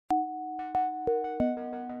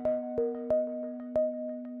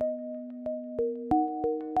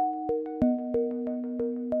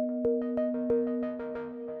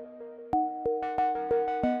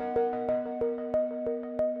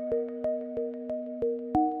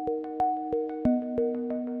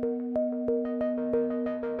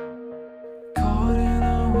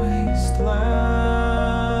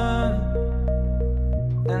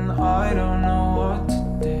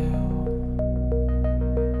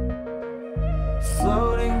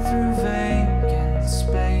floating through vacant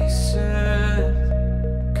spaces.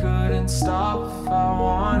 Couldn't stop if I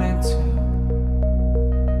wanted to.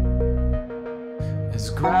 As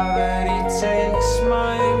gravity takes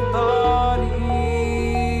my body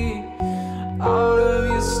out of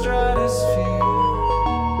your stratosphere,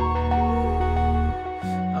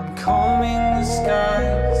 I'm combing the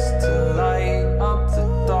skies to light up the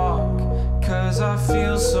dark, 'cause I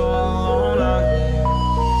feel so alone out here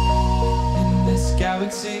in this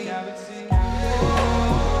galaxy.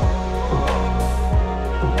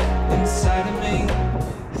 Inside of me,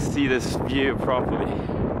 see this view properly.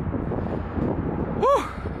 Woo!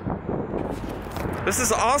 This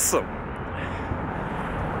is awesome.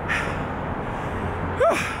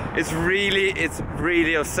 It's really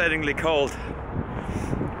upsettingly cold,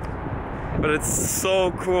 but it's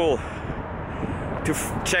so cool to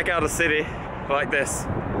check out a city like this.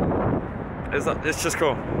 It's just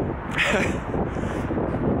cool.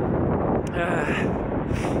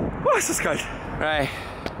 Oh, this is good. Right.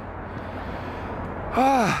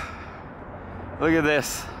 Look at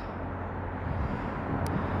this.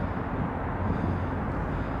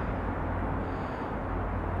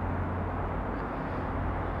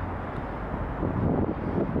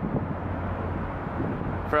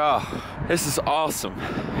 Bro, this is awesome.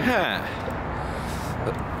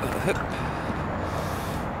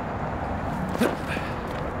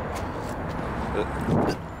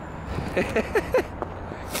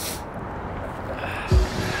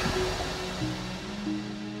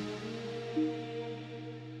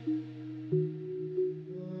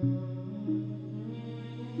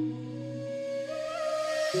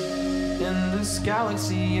 in this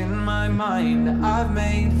galaxy in my mind I've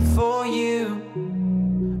made for you.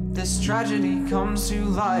 This tragedy comes to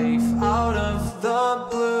life out of the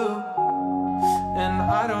blue, and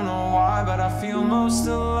I don't know why, but I feel most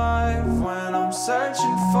alive when I'm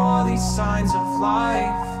searching for these signs of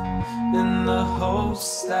life, in the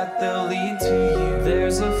hopes that they'll lead to you.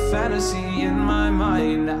 There's a fantasy in my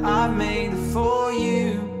mind I've made for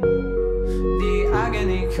you. The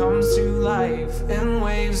agony comes to life in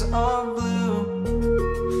waves of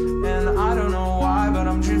blue, and I don't know why, but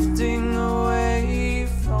I'm drifting away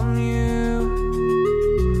from you.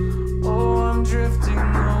 Oh, I'm drifting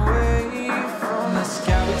away from this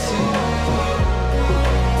galaxy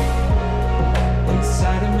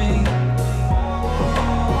inside of me.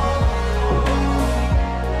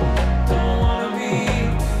 Don't wanna be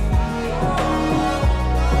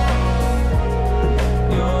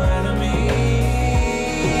your enemy,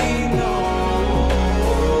 no.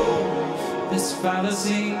 This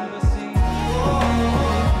fallacy,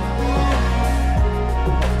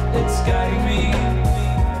 it's guiding me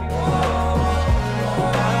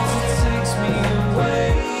as it takes me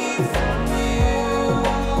away from you,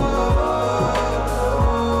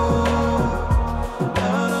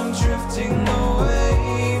 and I'm drifting away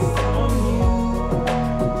from you.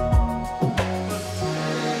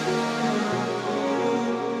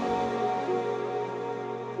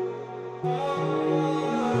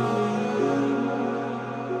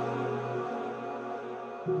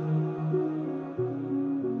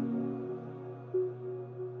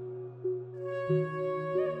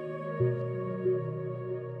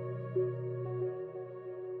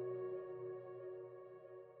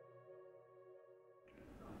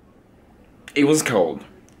 It was cold.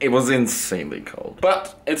 It was insanely cold.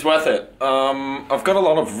 But it's worth it. I've got a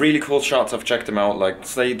lot of really cool shots. I've checked them out. Like,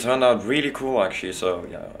 they turned out really cool actually. So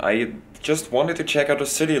yeah, I just wanted to check out the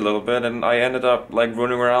city a little bit, and I ended up like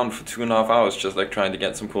running around for 2.5 hours just like trying to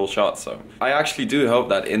get some cool shots. So I actually do hope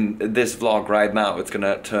that in this vlog right now it's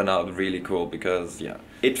gonna turn out really cool, because yeah,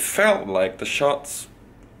 it felt like the shots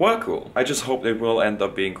were cool. I just hope they will end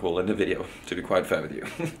up being cool in the video, to be quite fair with you.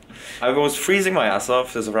 I was freezing my ass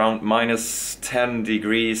off. It's around -10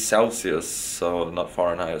 degrees Celsius, so not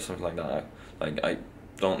Fahrenheit or something like that. Like, I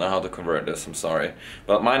don't know how to convert this, I'm sorry.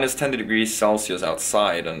 But -10 degrees Celsius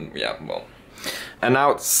outside, and yeah, well. And now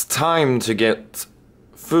it's time to get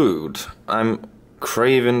food. I'm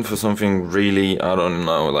craving for something really, I don't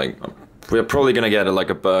know, like, we're probably gonna get like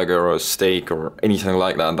a burger or a steak or anything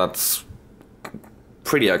like that. That's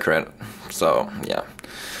pretty accurate. So yeah,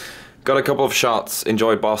 got a couple of shots,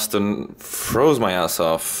 enjoyed Boston, froze my ass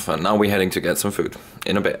off, and now we're heading to get some food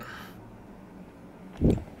in a bit.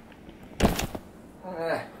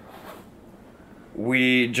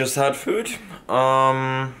 We just had food.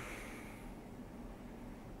 I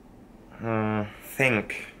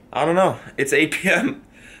don't know, it's 8 p.m.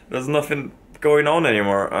 There's nothing going on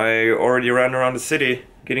anymore. I already ran around the city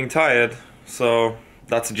getting tired, so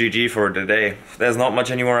that's a GG for today. There's not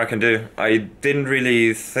much anymore I can do. I didn't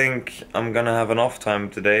really think I'm gonna have an off time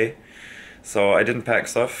today, so I didn't pack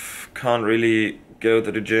stuff. Can't really go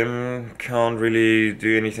to the gym, can't really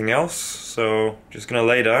do anything else, so just gonna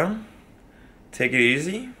lay down, take it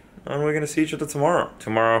easy, and we're gonna see each other tomorrow.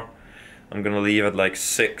 Tomorrow I'm gonna leave at like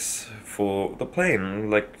 6 for the plane,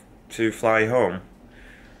 like to fly home.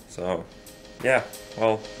 So yeah,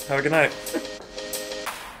 well, have a good night.